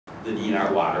the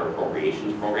DNR Water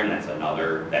Appropriations Program,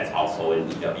 that's also an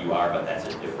EWR, but that's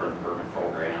a different permit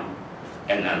program.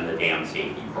 And then the dam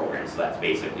safety program, so that's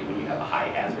basically when you have a high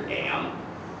hazard dam,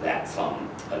 that's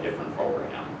a different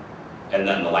program. And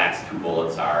then the last two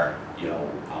bullets are,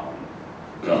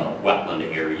 the wetland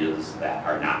areas that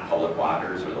are not public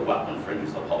waters, or the wetland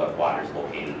fringes of public waters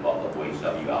located above the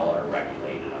OHWL are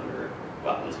regulated under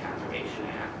Wetlands Conservation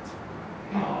Act.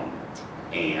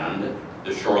 And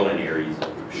the shoreline areas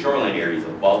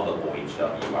above the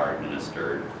OHW are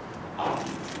administered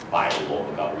by the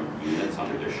local government units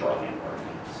under their shoreline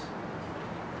ordinance.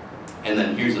 And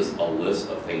then here's a list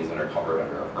of things that are covered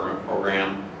under a permit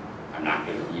program. I'm not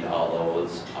going to read all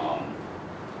those.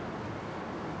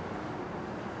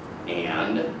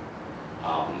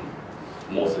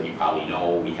 Most of you probably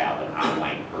know we have an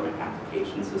online permit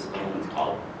application system. It's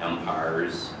called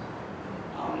MPARS.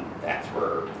 That's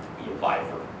where we apply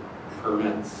for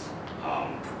permits.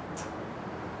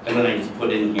 And then I just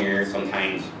put in here,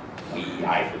 sometimes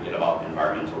I forget about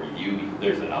environmental review because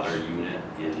there's another unit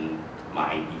in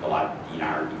my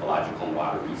DNR, Ecological and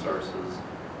Water Resources,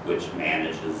 which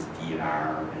manages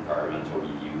DNR environmental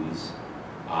reviews.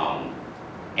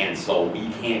 And so we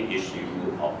can't issue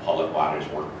a public waters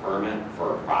work permit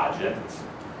for a project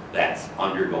that's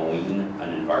undergoing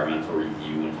an environmental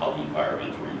review until the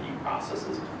environmental review process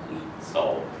is complete.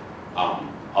 So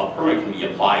a permit can be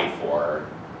applied for,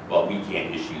 but we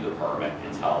can't issue the permit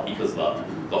until, because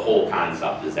the whole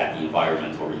concept is that the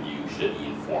environmental review should be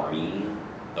informing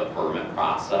the permit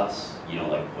process,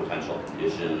 like potential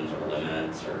conditions or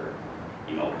limits, or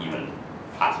even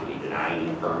possibly denying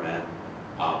the permit.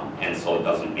 And so it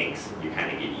doesn't you're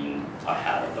kind of getting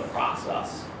ahead of the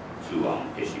process to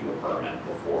issue a permit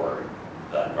before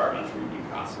the environmental review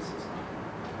process is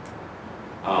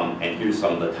done. And here's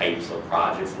some of the types of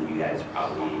projects, and you guys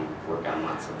probably work on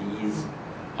lots of these.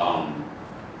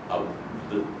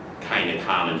 The kind of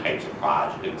common types of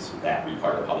projects that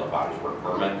require a public waters work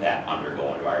permit that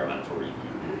undergo environmental review.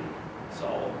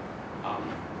 So,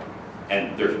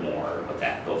 and there's more, but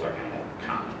those are kind of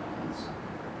common ones.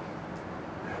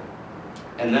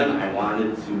 And then I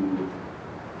wanted to,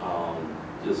 I'm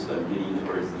getting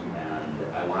towards the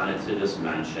end, I wanted to just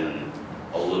mention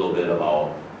a little bit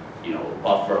about,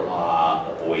 buffer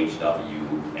law, the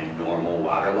OHW, and normal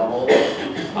water level.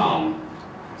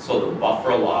 So the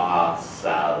buffer law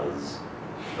says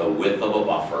the width of a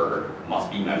buffer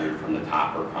must be measured from the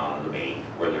top or crown of the bank.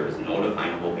 Where there is no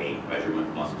definable bank,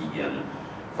 measurement must begin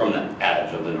from the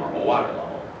edge of the normal water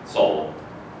level. So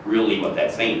really what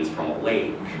that's saying is from a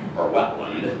lake or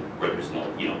wetland, where there's no,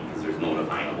 because there's no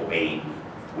definable bank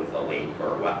with a lake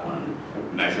or a wetland,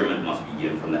 measurement must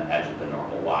begin from the edge of the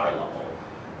normal water level.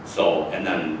 So, and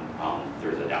then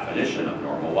there's a definition of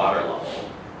normal water level.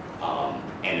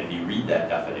 And if you read that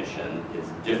definition, it's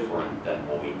different than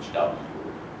OHW.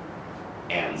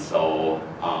 And so,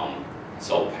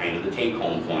 so kind of the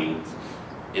take-home point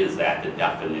is that the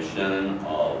definition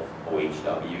of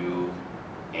OHW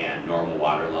and normal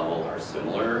water level are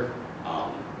similar,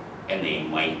 and they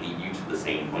might lead you to the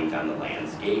same point on the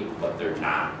landscape, but they're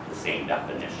not the same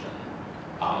definition.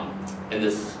 And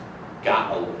this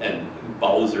got, and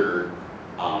Bowser,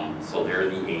 so they're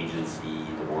the agency,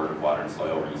 the Board of Water and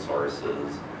Soil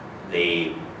Resources,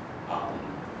 they,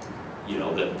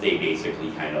 they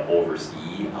basically kind of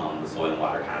oversee the soil and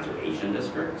water conservation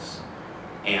districts.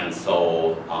 And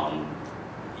so,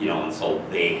 and so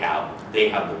they have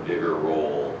the bigger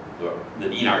role. The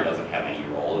DNR doesn't have any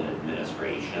role in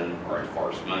administration or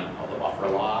enforcement of the buffer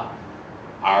law.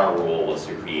 Our role was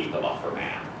to create the buffer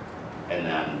map. And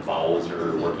then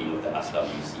Bowser, working with the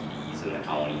SWCDs and the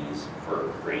counties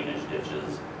for drainage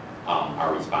ditches,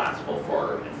 are responsible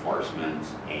for enforcement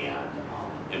and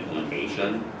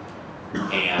implementation.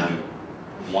 And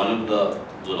one of the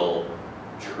little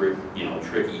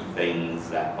tricky things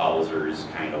that Bowser's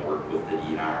kind of worked with the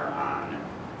DNR on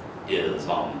is,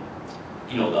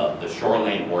 the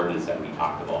shoreline ordinance that we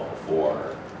talked about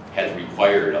before has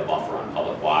required a buffer on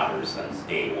public waters since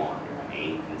day one,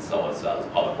 right? And so it says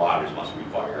public waters must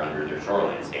require under their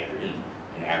shoreline standard in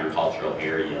agricultural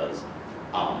areas.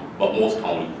 But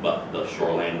the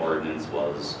shoreline ordinance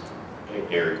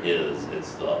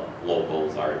it's the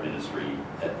locals are administering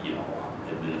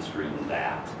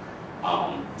that.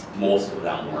 Most of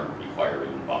them weren't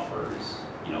requiring buffers.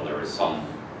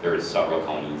 There is several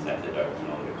counties that did,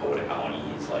 Dakota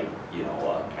counties,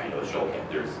 kind of a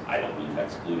showcase. I don't mean to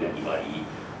exclude anybody.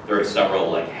 There are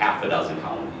several, half a dozen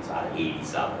counties out of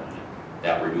 87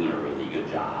 that were doing a really good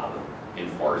job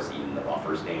enforcing the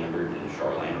buffer standard in the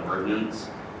shoreline ordinance.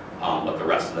 But the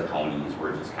rest of the counties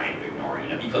were just kind of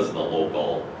ignoring it because of the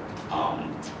local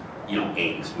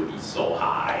angst would be so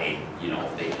high,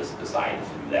 if they just decided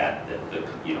to do that, that the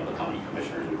county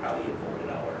commissioners would probably get voted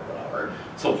out or whatever.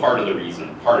 So part of the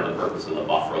purpose of the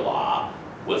buffer law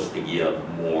was to give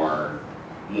more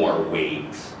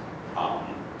weight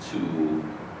to,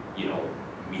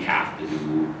 we have to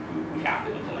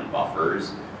implement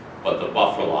buffers, but the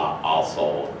buffer law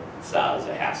also says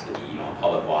it has to be,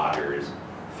 public waters,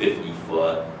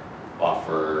 50-foot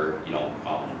buffer,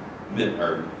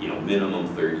 minimum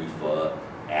 30-foot,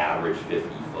 average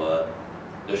 50-foot.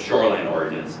 The shoreline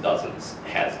ordinance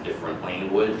has different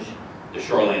language. The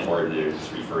shoreline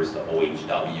ordinance refers to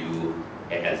OHW.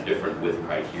 It has different width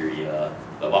criteria.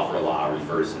 The buffer law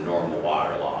refers to normal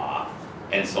water law.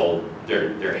 And so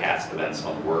there has to been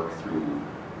some work through,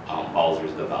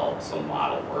 Bowser's developed some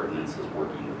model ordinances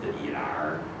working with the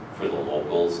DNR for the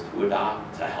locals to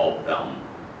adopt to help them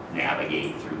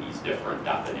navigate through these different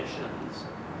definitions.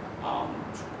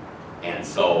 And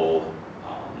so,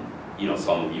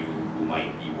 some of you who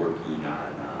might be working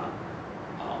on,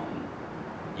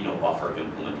 buffer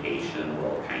implementation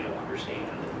will kind of understand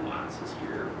the nuances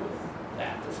here with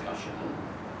that discussion.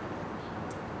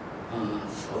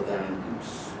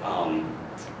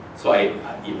 So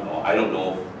I don't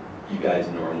know if you guys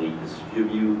normally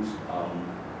distribute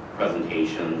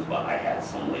presentations, but I had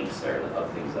some links there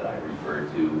of things that I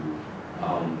referred to.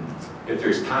 If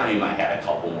there's time, I had a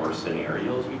couple more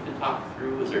scenarios we could talk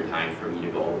through. Is there time for me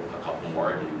to go a couple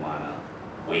more, or do you want to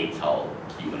wait till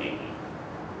Q&A?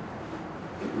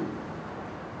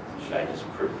 Should I just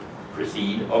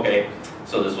proceed? Okay,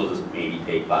 so this will just maybe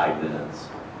take 5 minutes.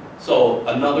 So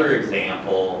another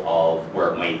example of where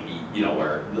it might be,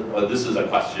 where this is a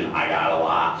question I got a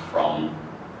lot from,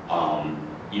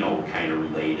 kind of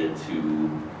related to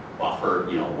buffer,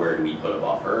 where do we put a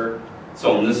buffer?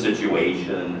 So in this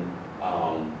situation,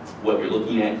 what you're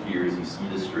looking at here is you see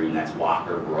the stream, that's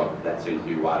Walker Brook, that's in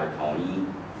Clearwater County,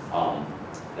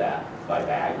 that by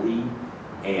Bagley,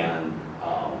 and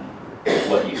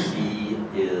what you see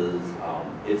is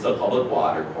it's a public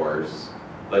water course,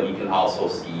 but you can also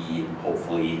see,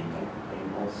 hopefully,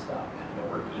 I'm almost kind of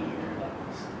working here.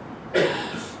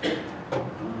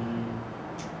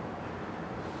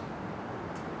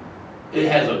 It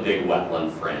has a big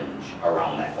wetland fringe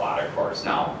around that water course.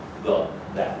 Now,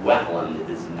 that wetland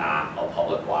is not a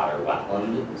public water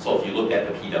wetland. So if you look at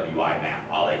the PWI map,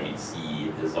 all that you'd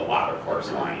see is a water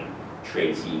course line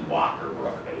tracing Walker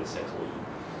Brook, basically.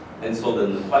 And so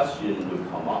then the question would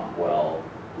come up, well,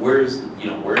 where's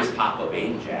Top of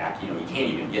Bank Jack? You can't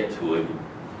even get to it.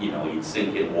 You'd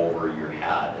sink it over your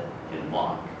head in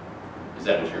muck. Is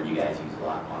that a term you guys use a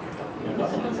lot?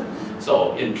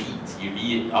 So in peat, you'd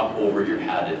be up over your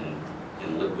head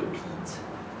in liquid peat.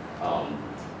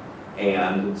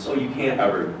 And so you can't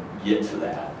ever get to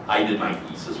that. I did my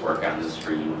thesis work on this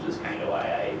stream, which is kind of why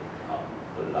I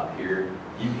put it up here.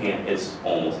 It's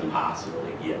almost impossible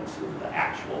to get to the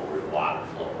actual where the water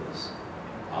flows.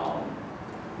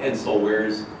 And so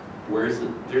there's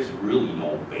really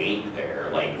no bank there,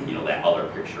 like, that other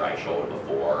picture I showed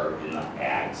before in the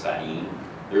ag setting,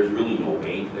 there's really no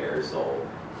bank there, so,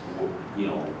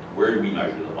 where do we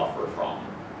measure the buffer from?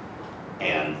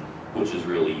 And, which is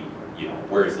really,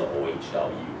 where's the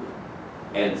OHW?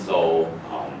 And so,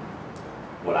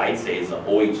 what I'd say is the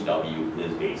OHW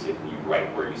is basically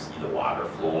right where you see the water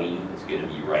flowing. It's going to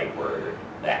be right where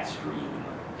that stream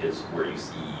is, where you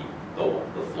see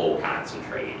the flow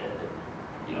concentrated,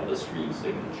 the stream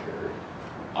signature.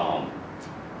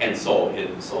 And so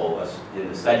in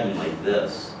a setting like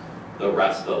this, the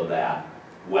rest of that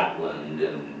wetland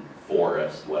and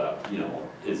forest,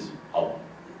 is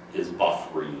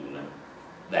buffering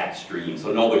that stream.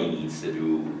 So nobody needs to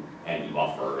do any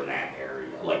buffer in that area,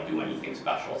 like do anything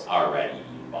special. It's already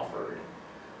being buffered.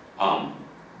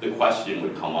 The question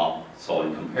would come up, so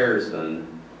in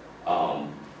comparison,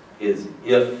 is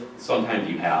if sometimes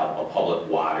you have a public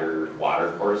water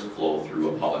course flow through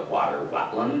a public water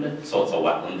wetland, so it's a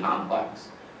wetland complex.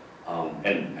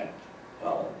 And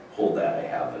I'll hold that, I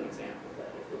have an example of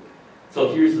that, I think.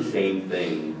 So here's the same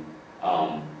thing.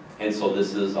 And so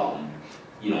this is a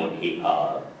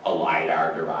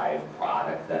LiDAR-derived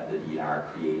product that the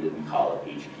DNR created. We call it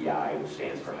HPI, which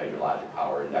stands for Hydrologic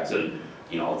Power Index. And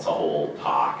it's a whole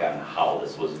talk on how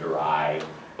this was derived.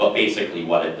 But basically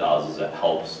what it does is it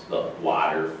helps the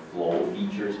water flow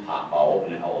features pop out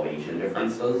and elevation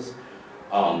differences.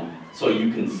 So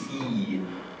you can see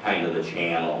kind of the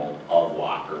channel of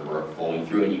Walker Brook flowing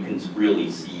through, and you can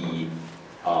really see,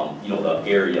 the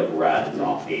area of red is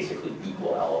all basically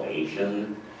equal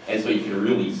elevation. And so you can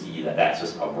really see that that's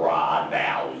just a broad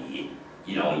valley.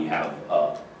 You have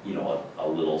a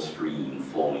little stream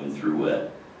flowing through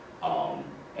it.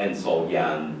 And so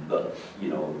again, the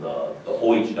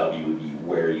OHW would be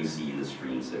where you see the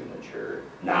stream signature,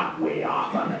 not way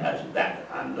off on the edge of that,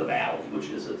 on the valley, which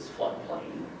is its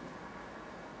floodplain.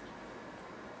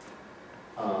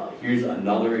 Here's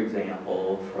another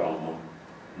example from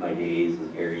my days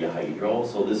as area hydro.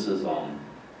 So this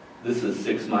is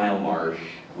 6 Mile Marsh,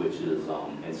 which is,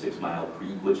 and 6 Mile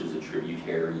Creek, which is a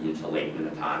tributary into Lake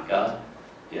Minnetonka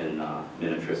in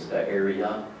Minnetrista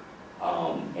area.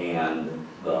 And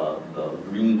the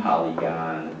green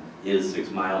polygon is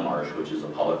 6 Mile Marsh, which is a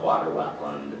public water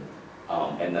wetland.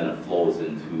 And then it flows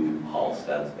into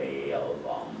Halstead's Bay of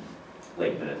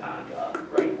Lake Minnetonka,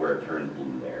 right where it turned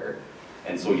blue there.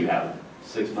 And so you have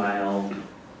 6 Mile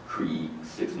Creek,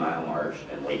 6 Mile Marsh,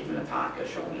 and Lake Minnetonka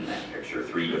shown in that picture,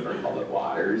 3 different public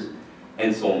waters.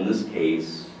 And so in this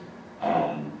case,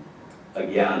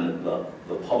 again, the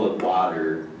public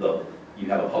water, you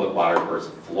have a public water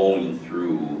course flowing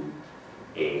through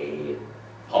a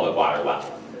public water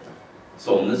wetland.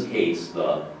 So in this case,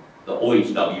 the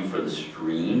OHW for the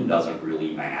stream doesn't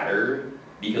really matter,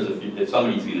 because if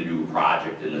somebody's going to do a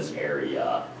project in this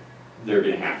area, they're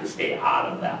going to have to stay out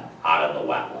of the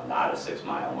wetland, out of 6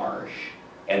 Mile Marsh.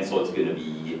 And so it's going to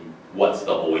be, what's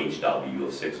the OHW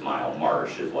of 6 Mile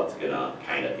Marsh is what's going to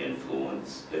kind of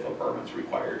influence if a permit's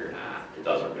required or not. It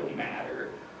doesn't really matter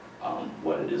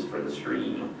what it is for the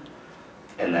stream.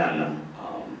 And then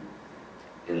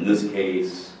in this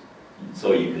case,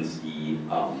 so you can see,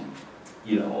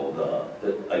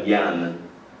 again,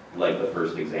 like the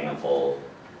first example,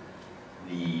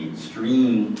 the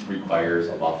stream requires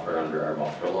a buffer under our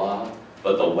buffer law,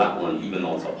 but the wetland, even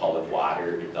though it's a public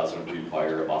water, it doesn't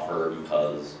require a buffer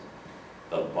because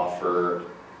the buffer,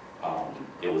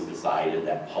 it was decided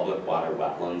that public water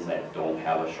wetlands that don't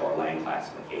have a shoreline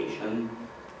classification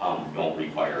don't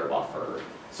require a buffer.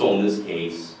 So in this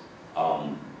case,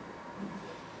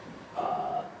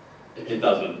 it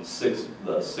doesn't,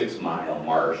 the 6 Mile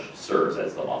Marsh serves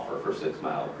as the buffer for 6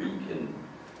 Mile Creek, and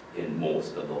in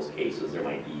most of those cases, there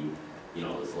might be,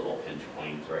 this little pinch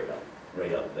point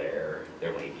right up there.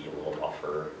 There might be a little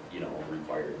buffer,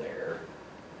 required there.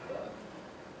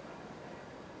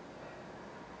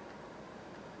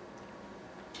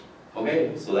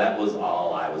 Okay, so that was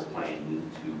all I was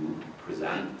planning to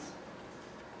present.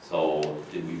 So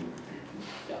did we,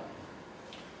 yeah.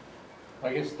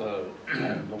 I guess the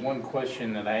one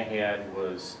question that I had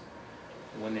was,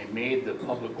 when they made the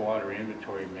public water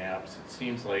inventory maps, it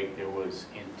seems like there was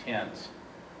intent,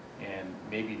 and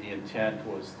maybe the intent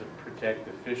was to protect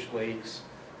the fish lakes,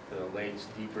 the lakes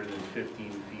deeper than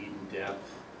 15 feet in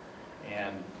depth,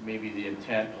 and maybe the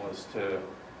intent was to,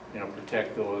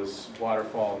 protect those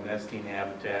waterfowl nesting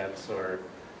habitats, or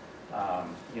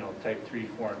type 3,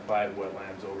 4, and 5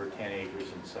 wetlands over 10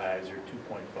 acres in size, or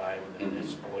 2.5 in the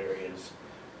municipal areas.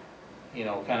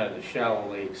 Kind of the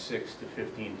shallow lakes, 6 to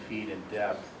 15 feet in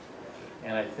depth.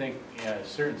 And I think in a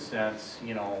certain sense,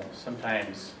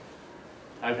 sometimes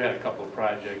I've had a couple of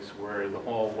projects where the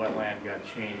whole wetland got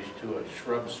changed to a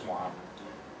shrub swamp,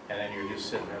 and then you're just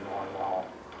sitting there going, well,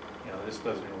 this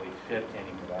doesn't really fit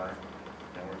anymore,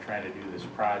 and we're trying to do this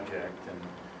project. And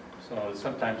so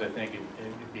sometimes I think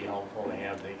it'd be helpful to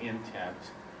have the intent,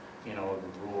 the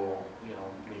rule,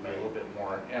 maybe a little bit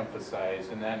more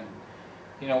emphasized. And then,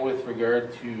 with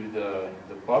regard to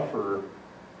the buffer,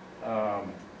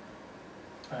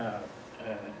 the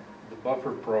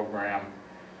buffer program,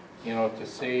 to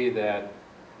say that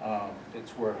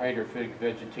it's where hydrophytic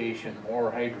vegetation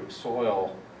or hydric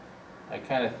soil, I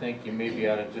kind of think you maybe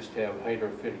ought to just have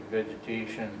hydrophytic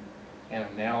vegetation and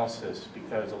analysis,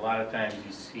 because a lot of times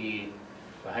you see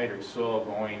the hydric soil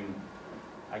going,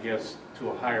 I guess,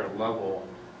 to a higher level,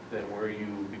 that where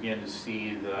you begin to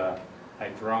see the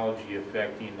hydrology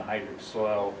affecting the hydric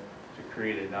soil to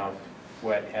create enough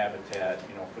wet habitat,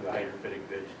 for the hydrophytic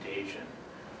vegetation.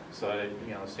 So that,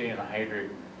 say in a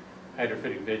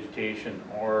hydrophytic vegetation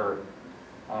or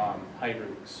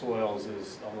hydric soils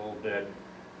is a little bit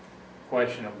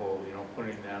questionable,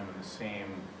 putting them in the same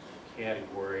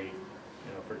category,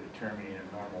 for determining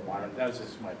a normal water. That's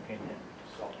just my opinion.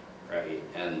 So. Right,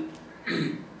 and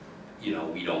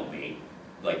we don't make,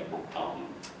 like,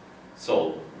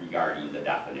 so regarding the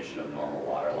definition of normal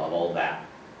water level, that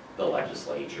the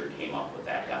legislature came up with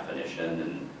that definition,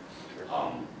 and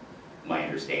my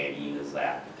understanding is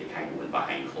that they kind of went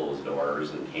behind closed doors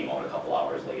and came out a couple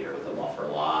hours later with a buffer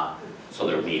law. So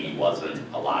there maybe wasn't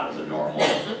a lot of the normal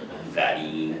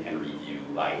vetting and review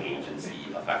by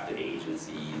affected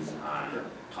agencies on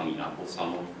coming up with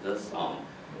some of this.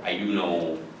 I do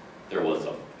know it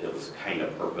was kind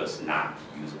of purpose not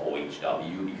to use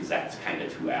OHW because that's kind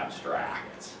of too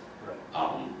abstract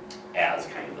as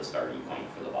kind of the starting point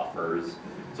for the buffers.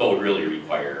 So it would really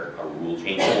require a rule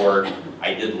change, or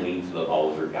I did link to the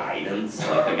Bowser guidance.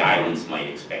 Like the guidance might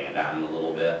expand on it a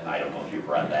little bit. I don't know if you've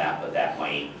read that, but that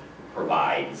might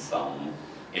provide some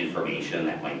information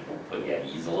that might put you at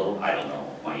ease a little. I don't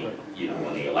know, might, you know,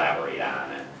 when they elaborate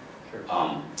on it.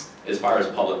 Sure. As far as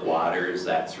public waters,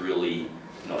 that's really,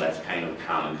 you know, that's kind of a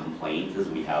common complaint, is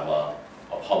we have a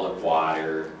public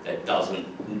water that doesn't,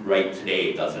 right today,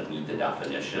 it doesn't meet the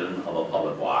definition of a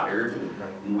public water.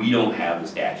 We don't have the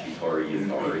statutory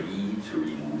authority to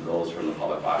remove those from the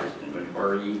public waters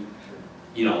inventory.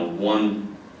 You know,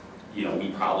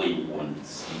 we probably wouldn't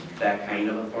seek that kind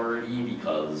of authority,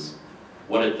 because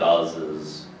what it does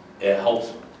is it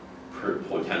helps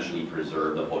potentially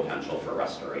preserve the potential for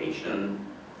restoration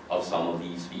of some of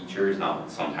these features. Now,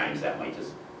 sometimes that might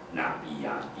just not be,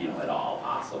 you know, at all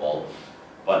possible.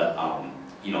 But,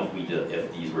 you know,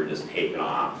 if these were just taken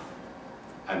off,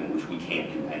 I mean, which we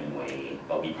can't do anyway,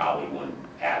 but we probably wouldn't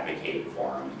advocate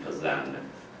for them, because then,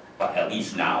 but at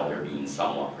least now they're being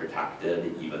somewhat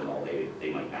protected, even though they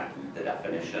might not meet the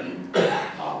definition.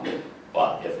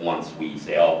 But if once we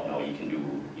say, oh, no, you can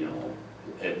do, you know,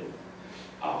 it,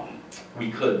 we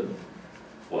could,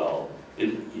 well,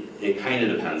 it kind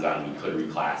of depends on, we could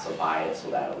reclassify it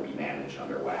so that it would be managed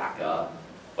under WACA,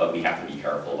 but we have to be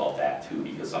careful about that too,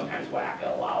 because sometimes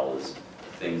WACA allows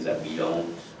things that we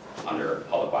don't under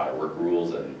public water work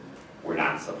rules, and we're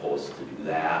not supposed to do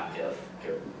that if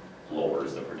it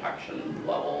lowers the protection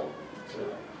level. So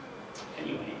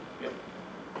anyway, yep.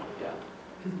 Yeah.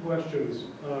 2 questions.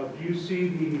 Do you see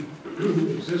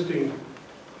the existing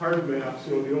hard maps,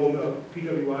 you know, the old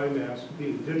PWI maps,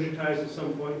 being digitized at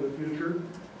some point in the future?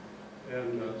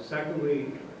 And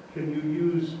secondly, can you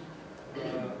use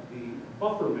the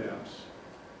buffer maps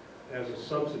as a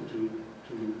substitute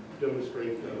to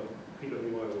demonstrate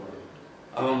PWI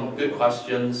water? Good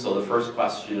question. So the first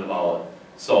question about,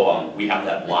 we have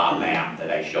that blob map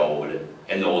that I showed,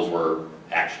 and those were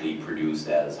actually produced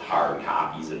as hard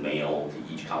copies and mailed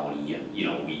to each county, and you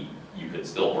know, you could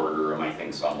still order them, I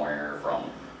think, somewhere from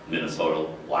Minnesota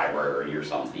Library or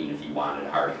something if you wanted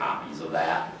hard copies of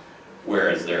that.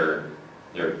 Whereas there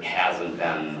hasn't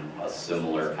been a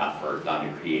similar effort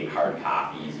done to create hard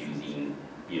copies using,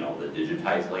 you know, the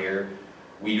digitized layer.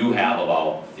 We do have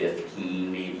about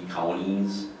 15 maybe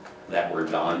counties that were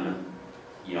done,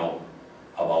 you know,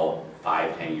 about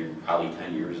 5-10 years, probably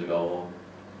 10 years ago,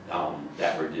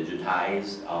 that were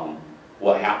digitized.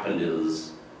 What happened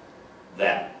is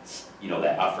that, you know,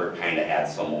 that effort kind of had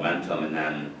some momentum, and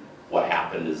then what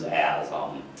happened is as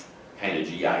kind of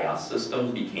GIS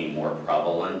systems became more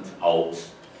prevalent out,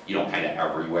 you know, kind of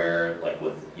everywhere, like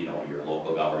with, you know, your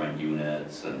local government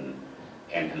units and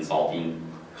consulting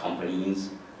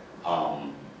companies,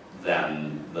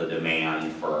 then the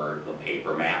demand for the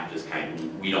paper map just kind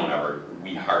of,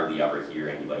 we hardly ever hear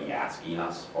anybody asking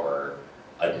us for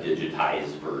a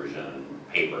digitized version,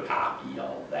 paper copy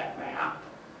of that map.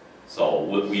 So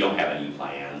we don't have any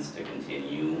plans to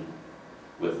continue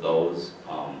with those,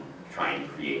 trying to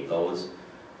create those.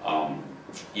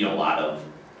 You know, a lot of,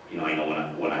 you know, I know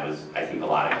when I was, I think a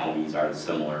lot of counties are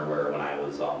similar, where when I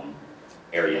was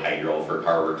area hydro for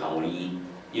Carver County,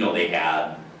 you know, they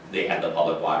had the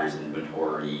public waters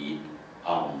inventory,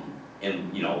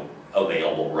 and, you know,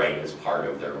 available right as part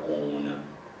of their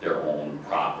own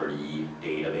property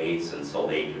database, and so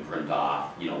they could print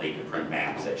off, you know, they could print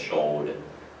maps that showed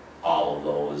all of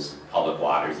those public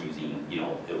waters using, you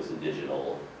know, it was a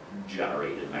digital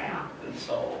generated map, and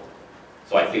so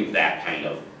I think that kind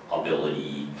of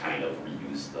ability kind of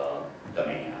reduced the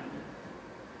demand.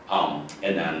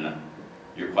 And then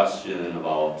your question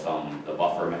about the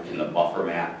buffer map, can the buffer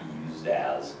map be used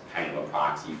as kind of a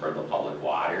proxy for the public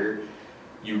water?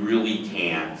 You really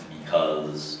can't,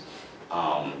 because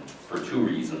for 2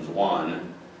 reasons.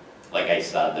 One, like I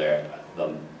said,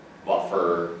 the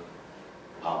buffer,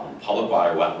 public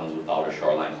water wetlands without a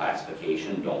shoreline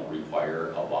classification don't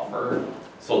require a buffer.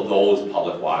 So those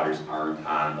public waters aren't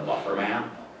on the buffer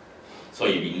map. So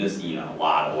you'd be missing a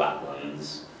lot of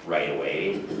wetlands right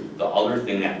away. The other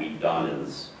thing that we've done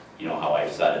is, you know, how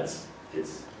I've said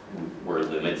we're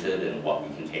limited in what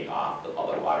we can take off the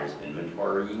public waters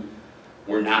inventory.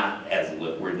 We're not as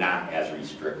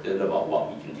restricted about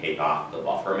what we can take off the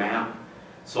buffer map.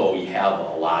 So we have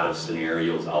a lot of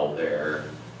scenarios out there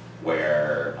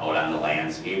where out on the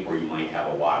landscape where you might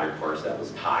have a water course that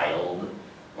was tiled,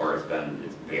 or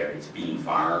it's being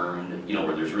farmed, you know,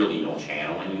 where there's really no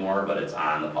channel anymore, but it's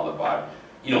on the public water.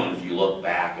 You know, and if you look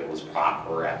back, it was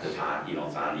proper at the time, you know,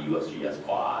 it's on the USGS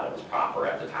quad, it was proper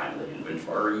at the time of the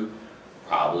inventory,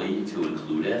 probably, to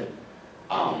include it.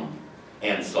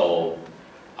 And so,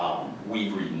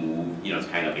 we've removed, it's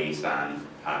kind of based on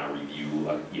a review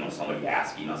of, somebody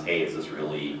asking us, hey, is this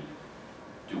really,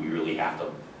 do we really have to,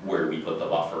 where do we put the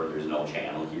buffer? There's no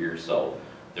channel here. So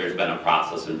there's been a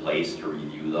process in place to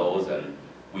review those, and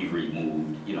we've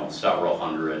removed, several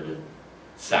hundred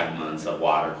segments of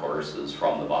water courses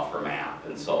from the buffer map.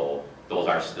 And so those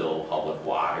are still public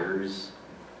waters,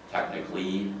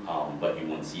 technically, but you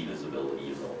wouldn't see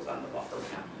visibility of those on the buffer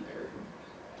map either.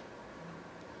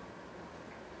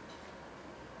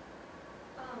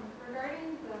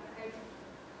 Regarding the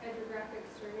hydrographic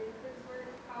survey of this work,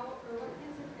 how or what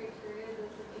kinds of criteria does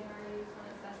the DNR use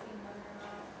when assessing whether or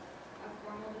not a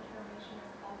formal determination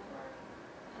is called for?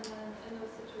 And then in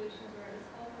those situations where it is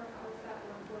called for, how is that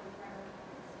work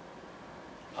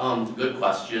prioritized? Good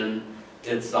question.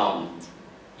 It's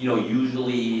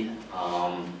usually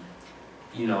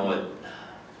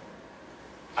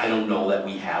I don't know that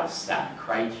we have set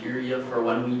criteria for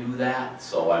when we do that,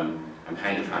 so I'm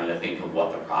kind of trying to think of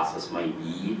what the process might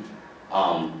be.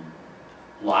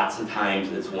 Lots of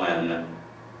times it's when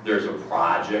there's a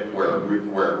project where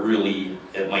really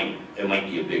it might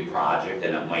be a big project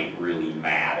and it might really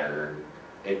matter.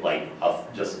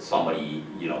 Just somebody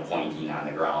pointing on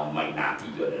the ground might not be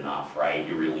good enough, right?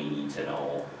 You really need to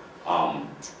know.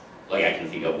 I can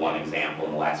think of one example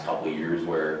in the last couple of years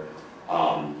where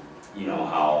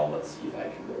how, let's see if I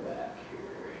can go back here.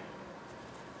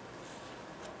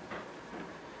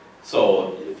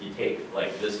 So if you take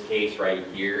this case right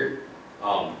here,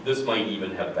 this might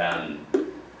even have been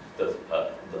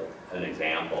an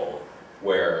example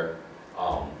where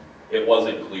it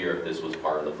wasn't clear if this was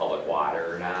part of the public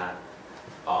water or not.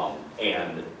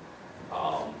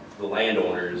 The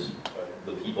landowners,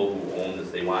 the people who own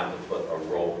this, they wanted to put a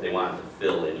road, they wanted to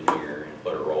fill in here and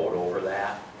put a road over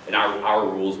that. And our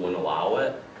rules wouldn't allow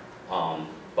it,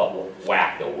 but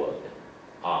WACA would.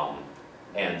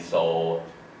 And so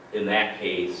in that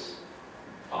case,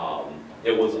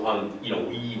 it was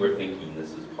we were thinking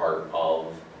this is part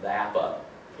of that, but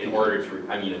in order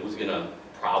to, it was gonna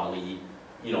probably,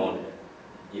 you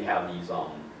have these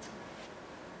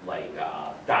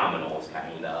dominoes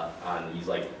kind of on these,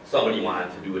 somebody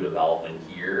wanted to do a development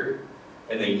here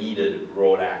and they needed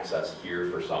road access here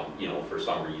for some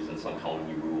reason, some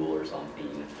county rule or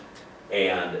something.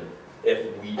 And if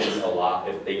we didn't allow,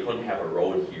 if they couldn't have a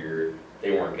road here,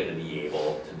 they weren't going to be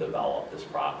able to develop this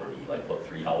property, put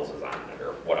 3 houses on it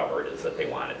or whatever it is that they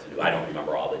wanted to do. I don't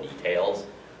remember all the details.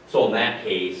 So in that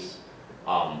case,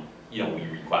 we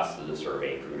requested the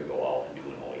survey crew to go out and do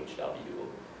an OHW.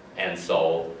 And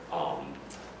so,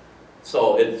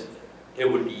 it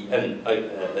would be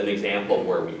an example of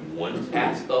where we wouldn't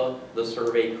ask the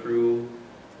survey crew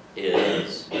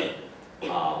is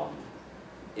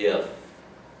if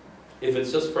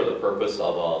it's just for the purpose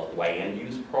of a land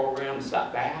use program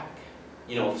setback.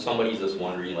 If somebody's just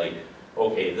wondering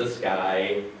okay, this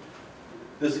guy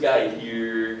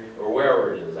here, or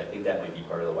wherever it is, I think that might be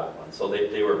part of the wetland. So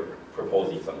they were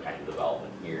proposing some kind of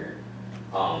development here.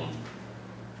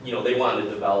 They want to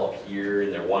develop here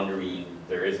and they're wondering,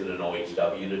 there isn't an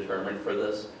OHW determined for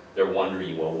this. They're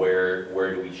wondering, well,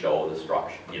 where do we show the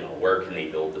structure? Where can they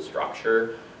build the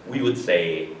structure? We would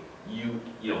say, you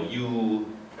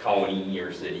county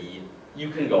or city, you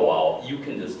can go out, you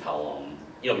can just tell them,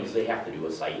 because they have to do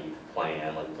a site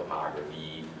plan,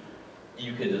 topography.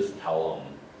 You can just tell them,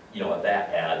 at that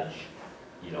edge,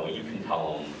 you can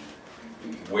tell them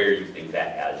where you think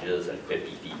that edge is and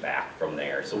 50 feet back from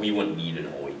there. So we wouldn't need an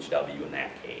OHW in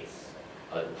that case,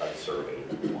 a survey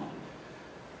one.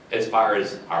 As far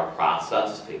as our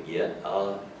process to get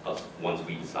once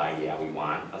we decide, yeah, we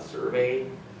want a survey,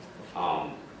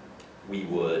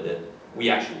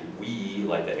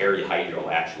 the area hydro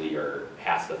actually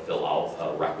has to fill out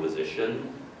a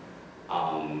requisition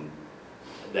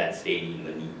that's stating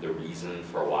the reason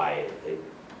for why it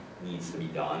needs to be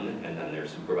done, and then their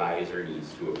supervisor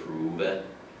needs to approve it,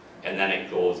 and then it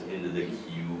goes into the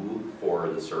queue for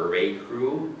the survey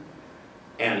crew,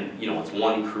 and it's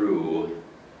one crew,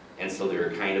 and so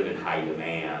they're kind of in high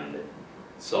demand.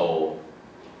 So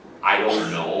I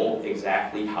don't know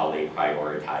exactly how they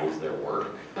prioritize their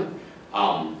work.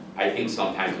 I think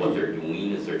sometimes what they're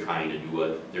doing is they're trying to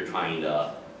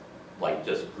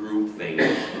just group things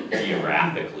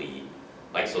geographically.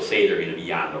 So say they're going to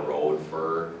be on the road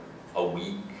for a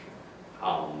week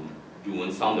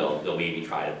doing some, they'll maybe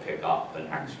try to pick up an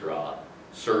extra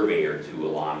survey or two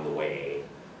along the way,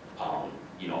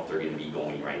 if they're going to be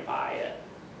going right by it.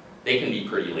 They can be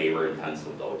pretty labor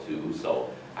intensive though too,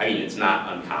 so it's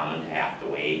not uncommon to have to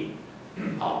wait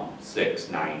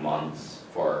 6-9 months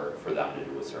for them to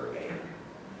do a survey.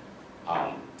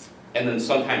 And then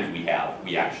sometimes we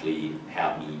actually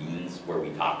have meetings where we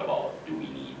talk about, do we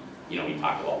need, we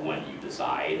talk about when do you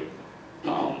decide.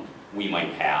 We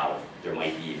might have, there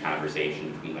might be a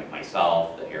conversation between like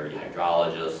myself, the area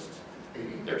hydrologist,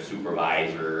 their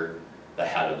supervisor, the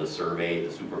head of the survey,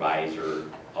 the supervisor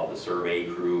of the survey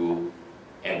crew,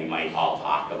 and we might all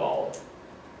talk about,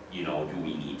 do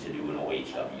we need to do an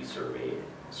OHW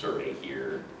survey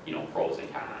here, pros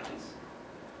and cons.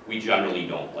 We generally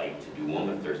don't like to do them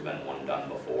if there's been one done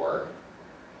before.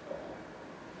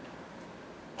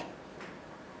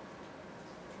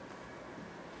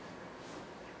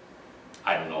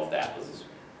 I don't know if that was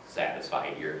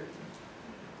satisfied here.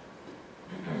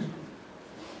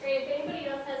 Great, if anybody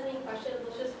else has any questions,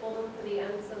 let's just hold them for the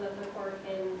end so that the Corps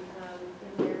can, in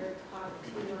their talk to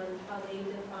on how they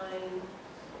define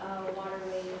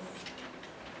waterways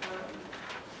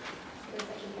in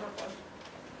section 4.4.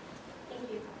 Thank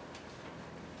you.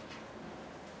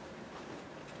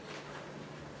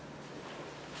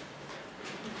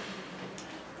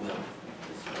 Well,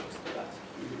 this looks the best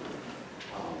here.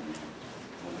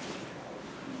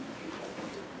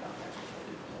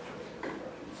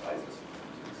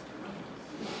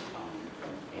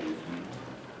 And if you,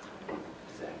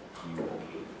 is that you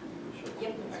okay for you?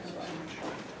 Yep. Excellent.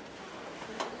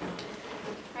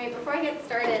 All right, before I get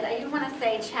started, I do want to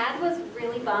say Chad was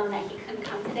really bummed that he couldn't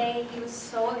come today. He was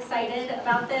so excited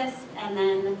about this, and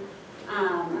then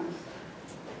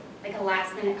like a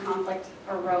last minute conflict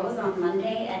arose on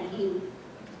Monday, and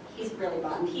he's really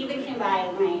bummed. He even came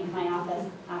by my office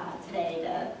today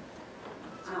to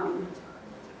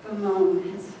bemoan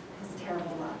his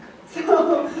terrible luck.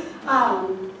 So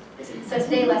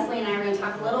today Leslie and I are going to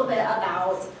talk a little bit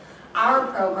about our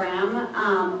program,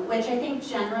 which I think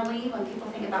generally when people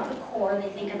think about the Corps, they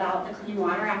think about the Clean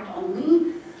Water Act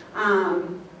only.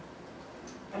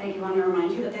 But I do want to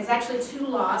remind you that there's actually two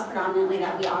laws predominantly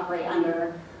that we operate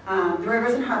under. The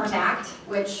Rivers and Harbors Act,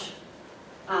 which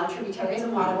Tributaries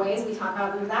and Waterways, we talk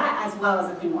about under that, as well as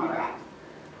the Clean Water Act.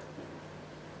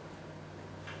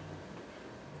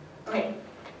 Okay.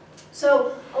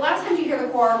 So a lot of times you hear the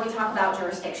Corps, we talk about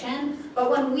jurisdiction, but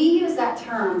when we use that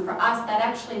term, for us, that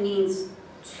actually means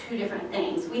two different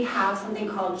things. We have something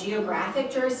called geographic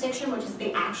jurisdiction, which is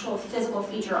the actual physical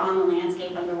feature on the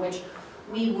landscape under which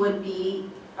we would be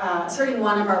asserting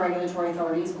one of our regulatory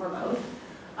authorities, or both.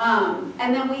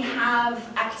 And then we have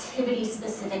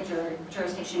activity-specific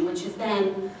jurisdiction, which is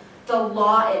then the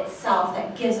law itself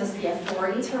that gives us the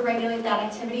authority to regulate that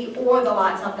activity, or the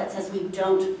law itself that says we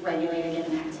don't regulate a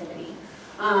given activity.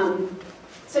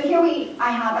 So here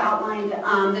I have outlined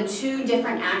the two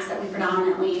different acts that we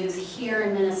predominantly use here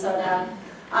in Minnesota.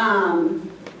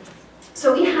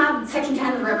 So we have Section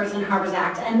 10 of the Rivers and Harbors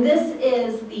Act, and this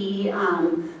is the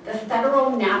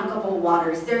federal navigable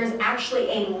waters. There is actually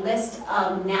a list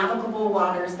of navigable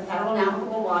waters, the federal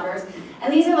navigable waters,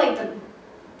 and these are like the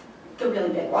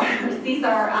really big waters. These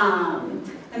are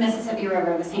the Mississippi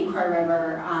River, the St. Croix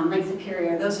River, Lake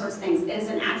Superior, those sorts of things. It is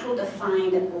an actual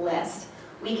defined list.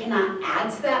 We cannot add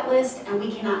to that list, and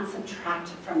we cannot subtract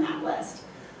from that list.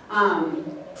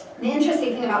 The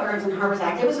interesting thing about the Rivers and Harbors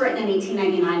Act, it was written in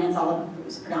 1899, it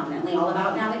was predominantly all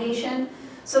about navigation.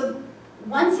 So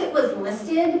once it was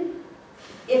listed,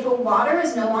 if a water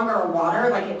is no longer a water,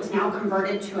 like it was now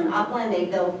converted to an upland, they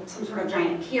built some sort of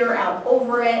giant pier out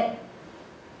over it,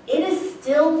 it is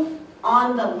still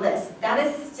on the list. That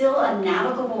is still a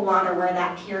navigable water where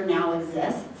that pier now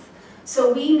exists.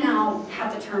 So we now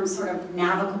have the term sort of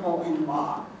navigable in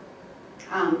law.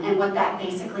 And what that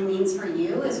basically means for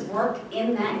you is work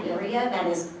in that area that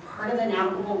is part of the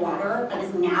navigable water that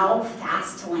is now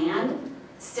fast to land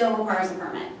still requires a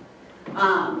permit.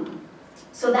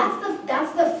 So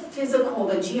that's the physical,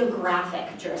 the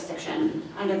geographic jurisdiction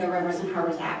under the Rivers and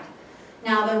Harbors Act.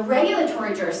 Now the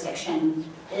regulatory jurisdiction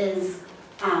is,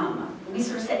 we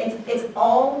sort of said, it's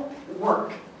all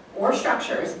work or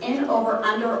structures in, over,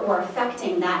 under, or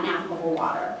affecting that navigable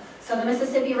water. So the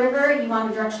Mississippi River, you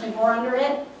want to directionally bore under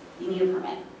it, you need a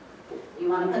permit. You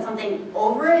want to put something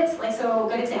over it, like so a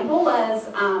good example was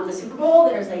the Super Bowl.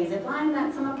 There's a zip line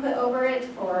that someone put over it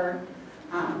for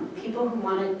people who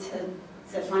wanted to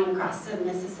zip line across the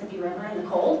Mississippi River in the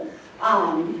cold.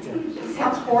 It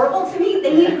sounds horrible to me.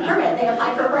 They need a permit. They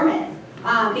applied for a permit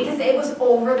because it was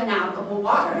over the navigable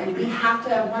water. And we have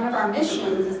to, one of our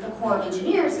missions as the Corps of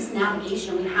Engineers is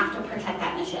navigation. We have to protect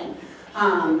that mission.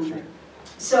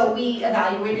 So we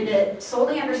evaluated it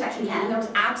solely under Section 10. There was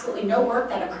absolutely no work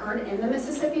that occurred in the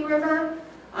Mississippi River,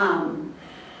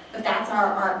 but that's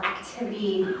our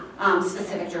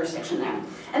activity-specific jurisdiction there.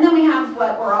 And then we have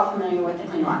what we're all familiar with, the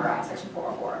Clean Water Act, Section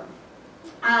 404.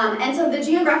 And so the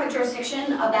geographic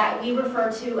jurisdiction of that we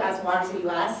refer to as waters of the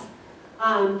U.S.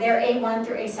 They're A1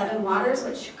 through A7 waters,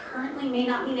 which currently may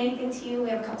not mean anything to you. We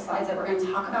have a couple slides that we're going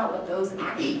to talk about what those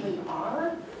actually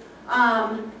are.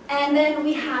 And then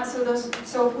we have,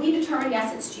 so if we determine,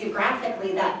 yes, it's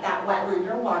geographically that wetland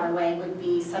or waterway would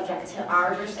be subject to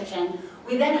our jurisdiction,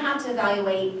 we then have to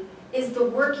evaluate, is the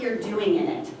work you're doing in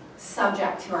it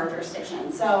subject to our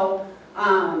jurisdiction? So,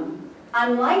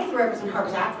 unlike the Rivers and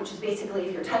Harbors Act, which is basically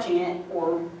if you're touching it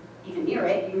or even near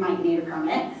it, you might need a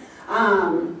permit.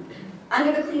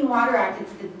 Under the Clean Water Act,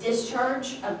 it's the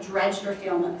discharge of dredged or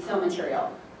fill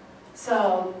material.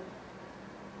 So,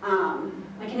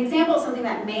 like an example of something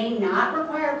that may not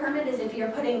require a permit is if you're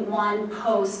putting one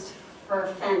post for a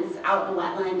fence out in a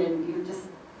wetland and you're just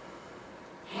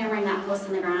hammering that post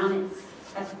in the ground,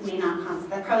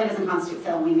 that probably doesn't constitute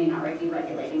fill, and we may not be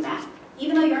regulating that.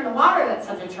 Even though you're in the water that's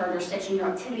subject to our jurisdiction, your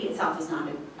activity itself is not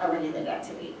a regulated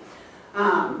activity.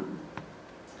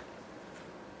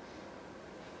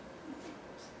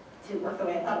 Didn't work the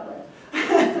way I thought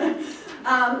it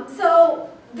would. So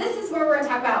this is where we're going to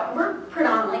talk about, we're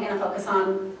predominantly going to focus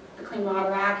on the Clean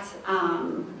Water Act,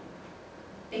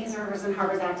 because the Rivers and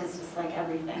Harbors Act is just like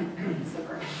everything.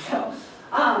 Super. So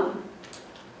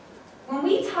when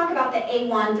we talk about the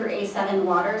A1 through A7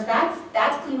 waters,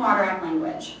 that's Clean Water Act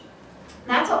language.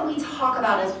 That's what we talk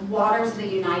about as waters of the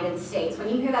United States. When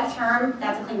you hear that term,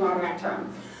 that's a Clean Water Act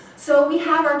term. So we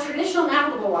have our traditional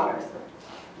navigable waters,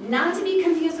 not to be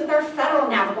confused with our federal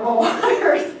navigable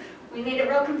waters. We made it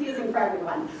real confusing for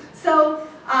everyone. So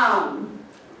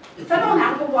federal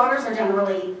navigable waters are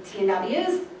generally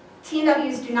T&Ws.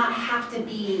 T&Ws do not have to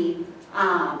be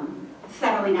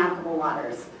federally navigable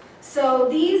waters. So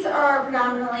these are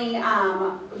predominantly,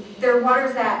 they're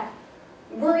waters that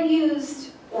were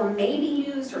used or may be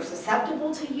used or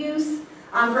susceptible to use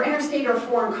for interstate or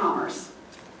foreign commerce.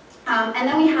 And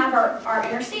then we have our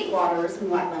interstate waters and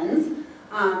wetlands,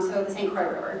 so the St. Croix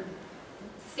River.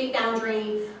 State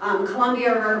boundary,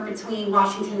 Columbia River between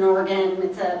Washington and Oregon.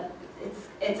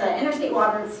 It's an interstate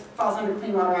water that falls under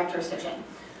Clean Water Act jurisdiction.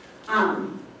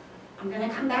 I'm going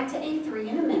to come back to A3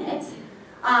 in a minute.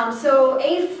 So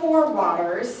A4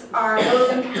 waters are those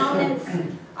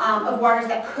impoundments of waters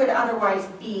that could otherwise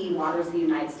be waters of the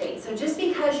United States. So just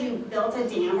because you built a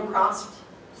dam across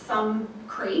some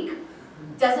creek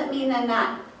doesn't mean then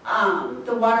that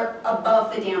the water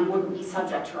above the dam wouldn't be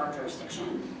subject to our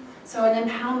jurisdiction. So an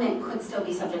impoundment could still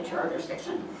be subject to our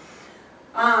jurisdiction.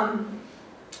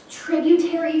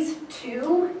 Tributaries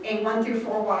to A1 through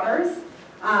 4 waters.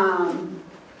 And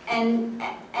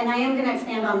I am going to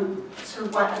expand on sort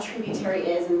of what a tributary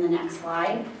is in the next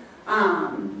slide.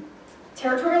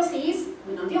 Territorial seas,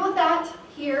 we don't deal with that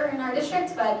here in our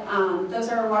district, but those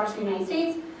are waters of the United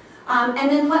States. And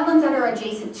then wetlands that are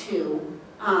adjacent to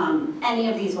any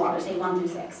of these waters, A1 through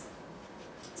 6.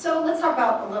 So let's talk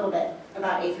about a little bit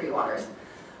about A3 waters.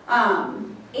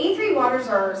 A3 waters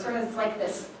are sort of like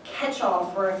this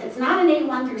catch-all for if it's not an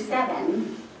A1 through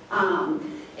 7,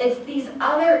 it's these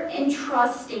other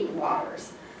intrastate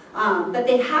waters. But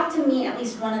they have to meet at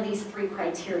least one of these 3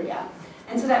 criteria.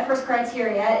 And so that first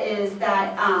criteria is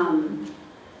that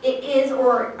it is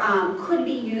or could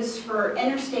be used for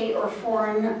interstate or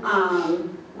foreign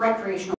recreational